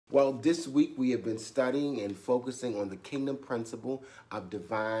Well, this week we have been studying and focusing on the kingdom principle of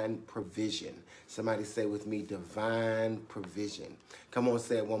divine provision. Somebody say with me, divine provision. Come on,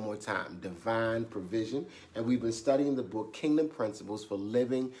 say it one more time, divine provision. And we've been studying the book Kingdom Principles for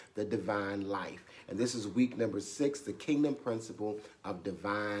Living the Divine Life. And this is week number 6, the kingdom principle of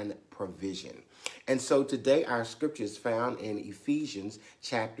divine provision. And so today our scripture is found in Ephesians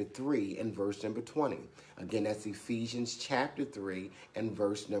chapter 3 and verse number 20. Again, that's Ephesians chapter 3 and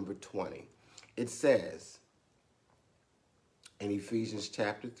verse number 20. It says in Ephesians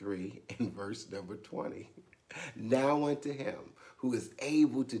chapter 3 and verse number 20, now unto him who is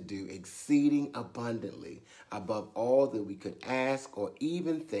able to do exceeding abundantly above all that we could ask or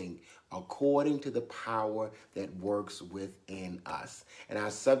even think, according to the power that works within us. And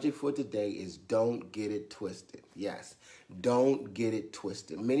our subject for today is don't get it twisted. Yes, don't get it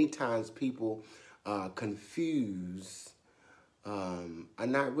twisted. Many times people confuse, are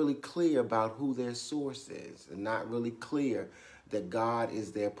not really clear about who their source is, and not really clear that God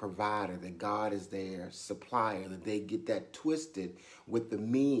is their provider, that God is their supplier, that they get that twisted with the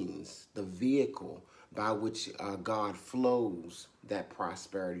means, the vehicle by which God flows that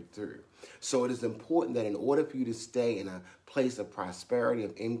prosperity through. So it is important that in order for you to stay in a place of prosperity,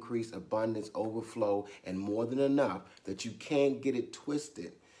 of increase, abundance, overflow, and more than enough, that you can't get it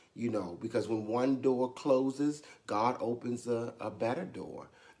twisted, because when one door closes, God opens a better door.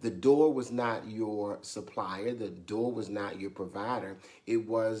 The door was not your supplier. The door was not your provider. It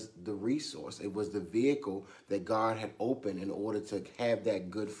was the resource. It was the vehicle that God had opened in order to have that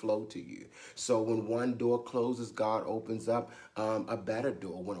good flow to you. So when one door closes, God opens up a better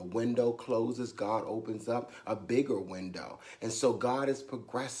door. When a window closes, God opens up a bigger window. And so God is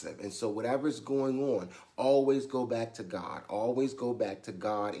progressive. And so whatever's going on, always go back to God. Always go back to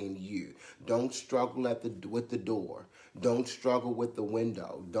God in you. Don't struggle with the door. Don't struggle with the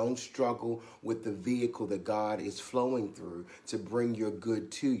window. Don't struggle with the vehicle that God is flowing through to bring your good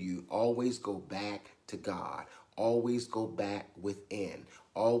to you. Always go back to God. Always go back within.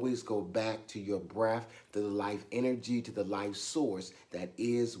 Always go back to your breath, to the life energy, to the life source that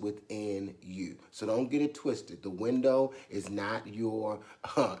is within you. So don't get it twisted. The window is not your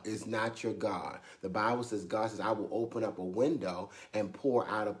God. The Bible says, God says, I will open up a window and pour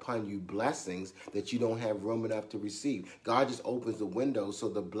out upon you blessings that you don't have room enough to receive. God just opens the window so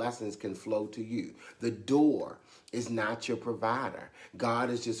the blessings can flow to you. The door is not your provider. God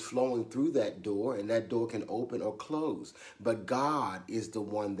is just flowing through that door, and that door can open or close. But God is the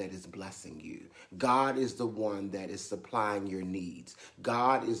one that is blessing you. God is the one that is supplying your needs.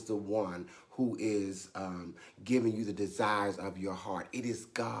 God is the one who is giving you the desires of your heart. It is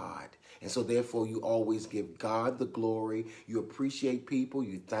God. And so therefore you always give God the glory. You appreciate people.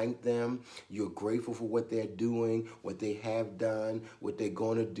 You thank them. You're grateful for what they're doing, what they have done, what they're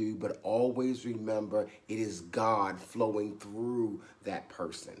going to do. But always remember, it is God flowing through that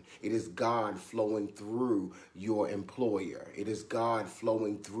person. It is God flowing through your employer. It is God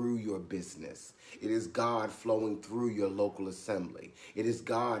flowing through your business. It is God flowing through your local assembly. It is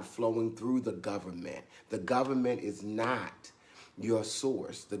God flowing through the government. The government is not your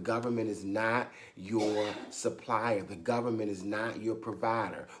source. The government is not your supplier. The government is not your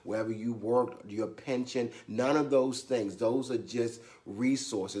provider. Wherever you work, your pension, none of those things. Those are just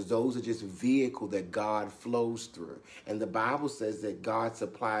resources. Those are just vehicle that God flows through. And the Bible says that God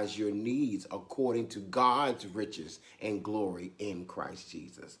supplies your needs according to God's riches and glory in Christ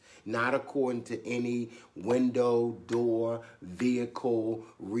Jesus. Not according to any window, door, vehicle,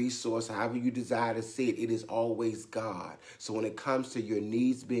 resource, however you desire to see it. It is always God. So when it comes to your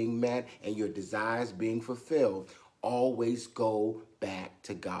needs being met and your desires being fulfilled, always go back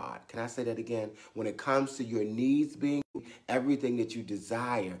to God. Can I say that again? When it comes to your needs being, everything that you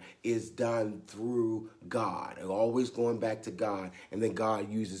desire is done through God. And always going back to God, and then God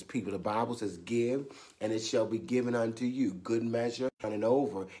uses people. The Bible says, give, and it shall be given unto you. Good measure, running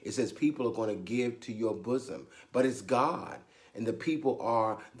over. It says people are going to give to your bosom, but it's God. And the people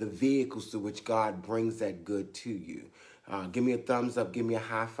are the vehicles through which God brings that good to you. Give me a thumbs up, give me a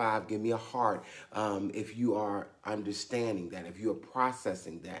high five, give me a heart if you are understanding that, if you are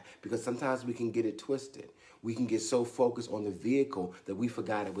processing that, because sometimes we can get it twisted. We can get so focused on the vehicle that we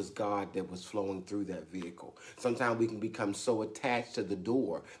forgot it was God that was flowing through that vehicle. Sometimes we can become so attached to the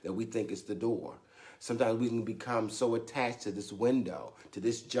door that we think it's the door. Sometimes we can become so attached to this window, to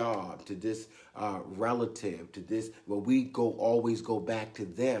this job, to this relative, to this, where we always go back to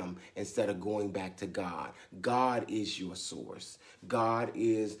them instead of going back to God. God is your source. God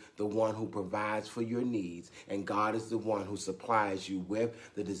is the one who provides for your needs, and God is the one who supplies you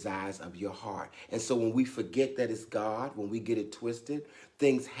with the desires of your heart. And so when we forget that it's God, when we get it twisted,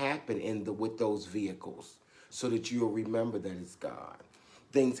 things happen with those vehicles so that you'll remember that it's God.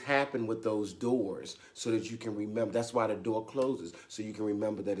 Things happen with those doors so that you can remember. That's why the door closes, so you can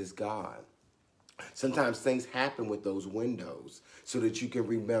remember that it's God. Sometimes things happen with those windows so that you can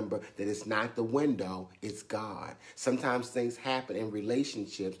remember that it's not the window, it's God. Sometimes things happen in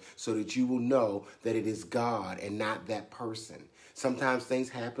relationships so that you will know that it is God and not that person. Sometimes things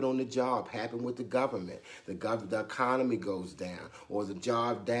happen on the job, happen with the government. The economy goes down or the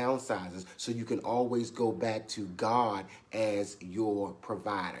job downsizes, so you can always go back to God as your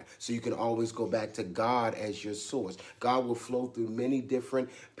provider. So you can always go back to God as your source. God will flow through many different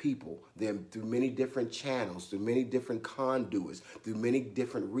people, through many different channels, through many different conduits, through many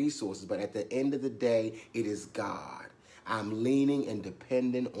different resources. But at the end of the day, it is God. I'm leaning and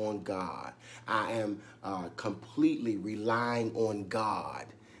dependent on God. I am completely relying on God.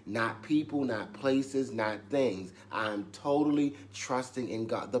 Not people, not places, not things. I'm totally trusting in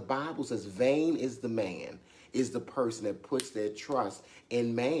God. The Bible says, vain is the man, is the person that puts their trust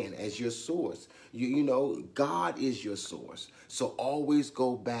in man as your source. You know, God is your source. So always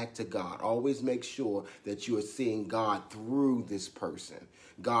go back to God. Always make sure that you are seeing God through this person,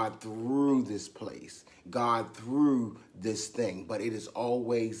 God through this place, God through this thing. But it is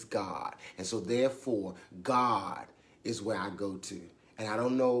always God. And so therefore, God is where I go to. And I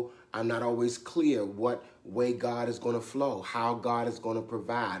don't know, I'm not always clear what way God is going to flow, how God is going to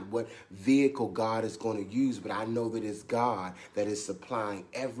provide, what vehicle God is going to use, but I know that it's God that is supplying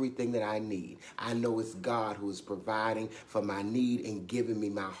everything that I need. I know it's God who is providing for my need and giving me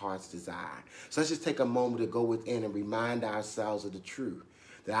my heart's desire. So let's just take a moment to go within and remind ourselves of the truth,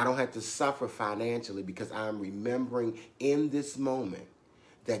 that I don't have to suffer financially because I'm remembering in this moment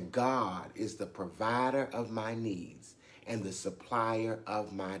that God is the provider of my needs and the supplier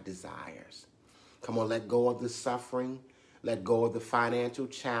of my desires. Come on, let go of the suffering. Let go of the financial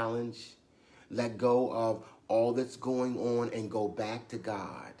challenge. Let go of all that's going on and go back to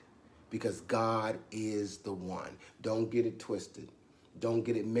God, because God is the one. Don't get it twisted. Don't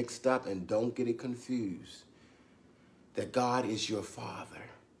get it mixed up, and don't get it confused. That God is your Father.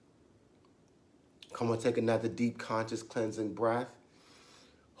 Come on, take another deep, conscious, cleansing breath.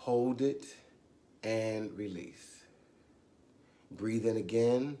 Hold it and release. Breathe in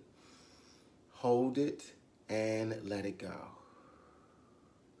again, hold it, and let it go.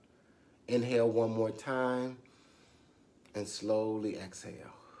 Inhale one more time, and slowly exhale.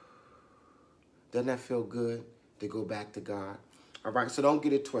 Doesn't that feel good to go back to God? All right, so don't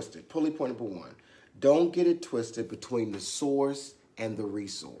get it twisted. Pulley point number one. Don't get it twisted between the source and the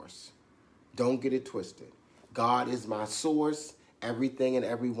resource. Don't get it twisted. God is my source. Everything and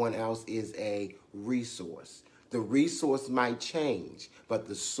everyone else is a resource. The resource might change, but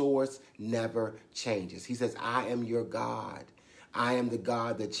the source never changes. He says, I am your God. I am the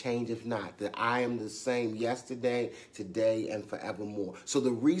God that changeth not, that I am the same yesterday, today, and forevermore. So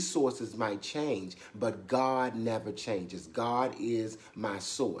the resources might change, but God never changes. God is my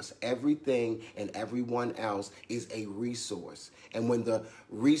source. Everything and everyone else is a resource. And when the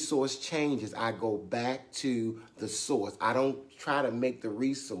resource changes, I go back to the source. I don't try to make the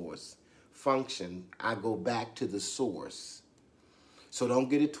resource function. I go back to the source. So don't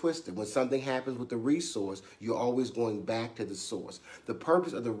get it twisted. When something happens with the resource, you're always going back to the source. The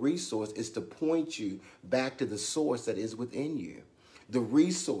purpose of the resource is to point you back to the source that is within you. The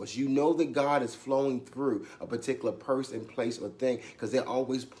resource, you know that God is flowing through a particular person, place, or thing because they're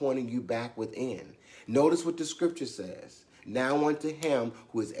always pointing you back within. Notice what the scripture says. Now unto him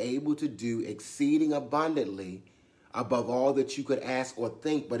who is able to do exceeding abundantly above all that you could ask or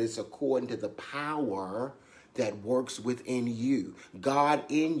think, but it's according to the power that works within you. God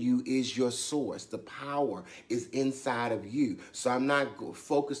in you is your source. The power is inside of you. So I'm not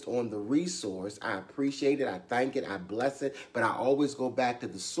focused on the resource. I appreciate it. I thank it. I bless it. But I always go back to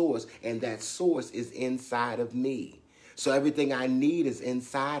the source, and that source is inside of me. So everything I need is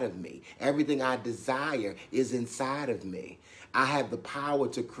inside of me. Everything I desire is inside of me. I have the power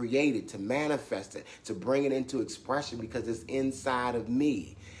to create it, to manifest it, to bring it into expression because it's inside of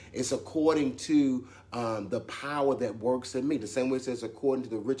me. It's according to the power that works in me. The same way it says according to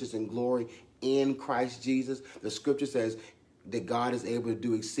the riches and glory in Christ Jesus. The scripture says that God is able to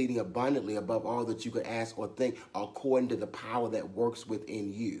do exceeding abundantly above all that you could ask or think, according to the power that works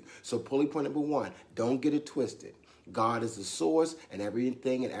within you. So bullet point number one, don't get it twisted. God is the source, and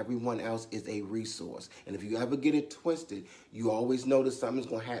everything and everyone else is a resource. And if you ever get it twisted, you always know that something's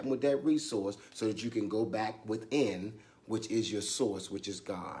going to happen with that resource so that you can go back within, which is your source, which is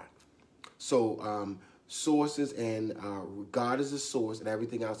God. So sources and God is a source, and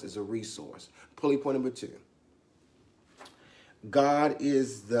everything else is a resource. Pulley point number two. God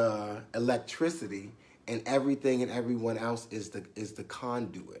is the electricity, and everything and everyone else is the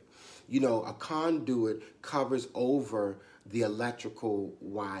conduit. You know, a conduit covers over the electrical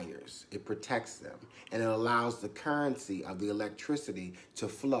wires. It protects them, and it allows the currency of the electricity to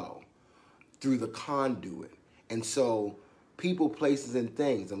flow through the conduit. And so people, places, and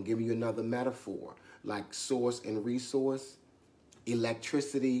things, I'm giving you another metaphor, like source and resource,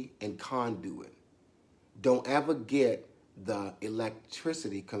 electricity and conduit. Don't ever get the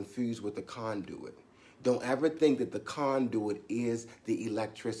electricity confused with the conduit. Don't ever think that the conduit is the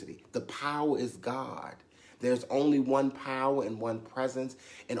electricity. The power is God. There's only one power and one presence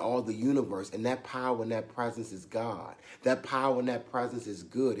in all the universe, and that power and that presence is God. That power and that presence is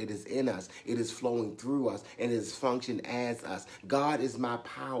good. It is in us. It is flowing through us, and it is functioning as us. God is my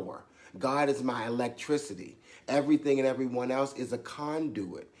power. God is my electricity. Everything and everyone else is a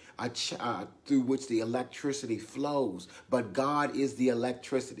conduit through which the electricity flows. But God is the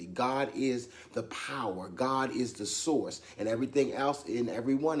electricity. God is the power. God is the source. And everything else and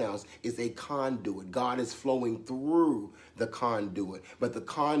everyone else is a conduit. God is flowing through the conduit. But the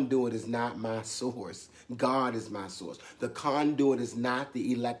conduit is not my source. God is my source. The conduit is not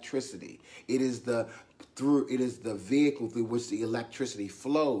the electricity. It is the vehicle through which the electricity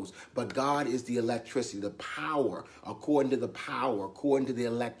flows. But God is the electricity, the power, according to the power, according to the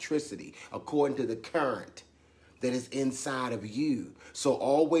electricity, according to the current that is inside of you. So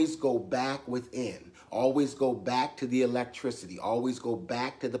always go back within. Always go back to the electricity. Always go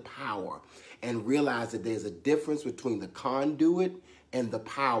back to the power, and realize that there's a difference between the conduit and the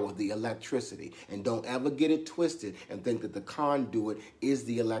power, the electricity. And don't ever get it twisted and think that the conduit is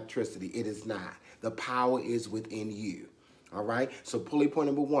the electricity. It is not. The power is within you. All right? So pulley point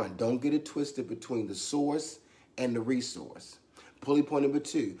number one, don't get it twisted between the source and the resource. Pulley point number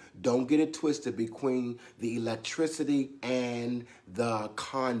two, don't get it twisted between the electricity and the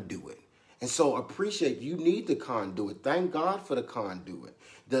conduit. And so appreciate, you need the conduit. Thank God for the conduit.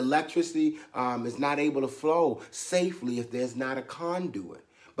 The electricity is not able to flow safely if there's not a conduit.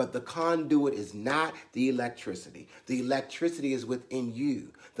 But the conduit is not the electricity. The electricity is within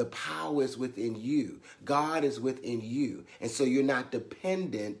you. The power is within you. God is within you. And so you're not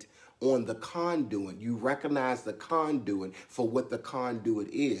dependent on the conduit. You recognize the conduit for what the conduit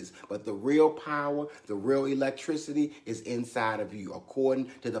is. But the real power, the real electricity is inside of you,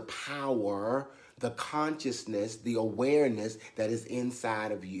 according to the power, the consciousness, the awareness that is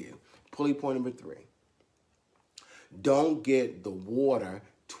inside of you. Pulley point number three. Don't get the water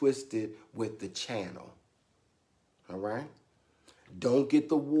twisted with the channel. All right? Don't get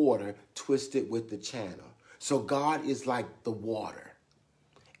the water twisted with the channel. So God is like the water.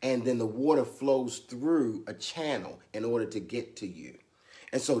 And then the water flows through a channel in order to get to you.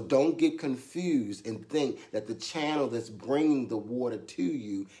 And so don't get confused and think that the channel that's bringing the water to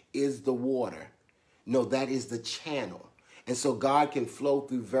you is the water. No, that is the channel. And so God can flow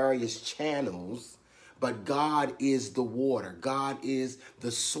through various channels, but God is the water. God is the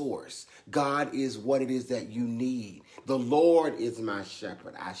source. God is what it is that you need. The Lord is my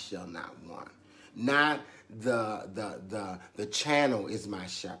shepherd, I shall not want. Not the channel is my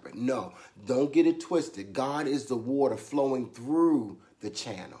shepherd. No, don't get it twisted. God is the water flowing through the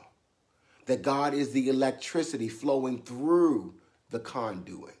channel. That God is the electricity flowing through the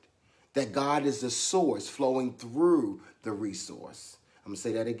conduit. That God is the source flowing through the resource. I'm going to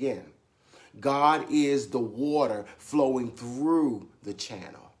say that again. God is the water flowing through the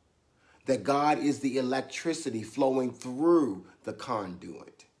channel. That God is the electricity flowing through the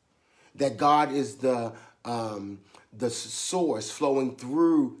conduit. That God is the source flowing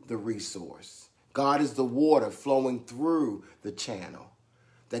through the resource. God is the water flowing through the channel.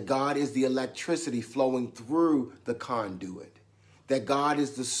 That God is the electricity flowing through the conduit. That God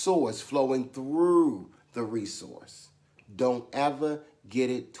is the source flowing through the resource. Don't ever get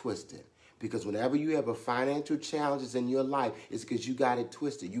it twisted. Because whenever you have a financial challenges in your life, it's because you got it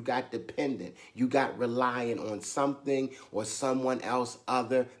twisted. You got dependent. You got reliant on something or someone else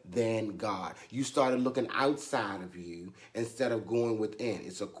other than God. You started looking outside of you instead of going within.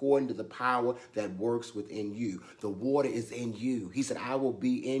 It's according to the power that works within you. The water is in you. He said, I will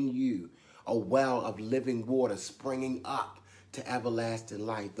be in you, a well of living water springing up. to everlasting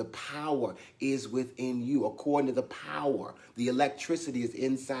life. The power is within you. According to the power, the electricity is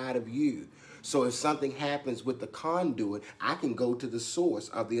inside of you. So if something happens with the conduit, I can go to the source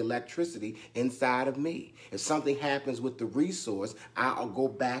of the electricity inside of me. If something happens with the resource, I'll go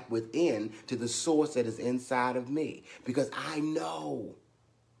back within to the source that is inside of me, because I know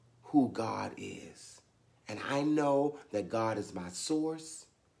who God is. And I know that God is my source.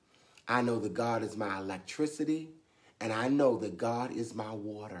 I know that God is my electricity. And I know that God is my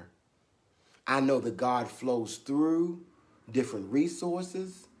water. I know that God flows through different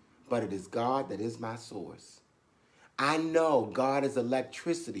resources, but it is God that is my source. I know God is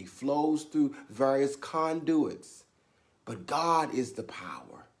electricity, flows through various conduits, but God is the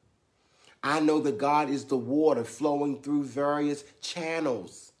power. I know that God is the water flowing through various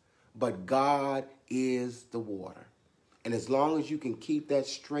channels, but God is the water. And as long as you can keep that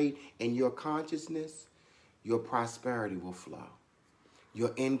straight in your consciousness, your prosperity will flow.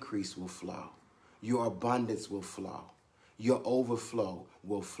 Your increase will flow. Your abundance will flow. Your overflow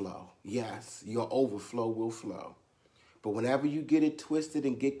will flow. Yes, your overflow will flow. But whenever you get it twisted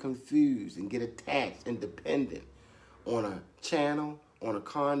and get confused and get attached and dependent on a channel, on a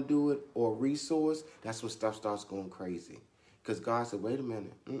conduit or a resource, that's when stuff starts going crazy. Because God said, wait a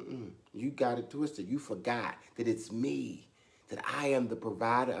minute, you got it twisted. You forgot that it's me, that I am the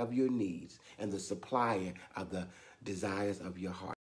provider of your needs and the supplier of the desires of your heart.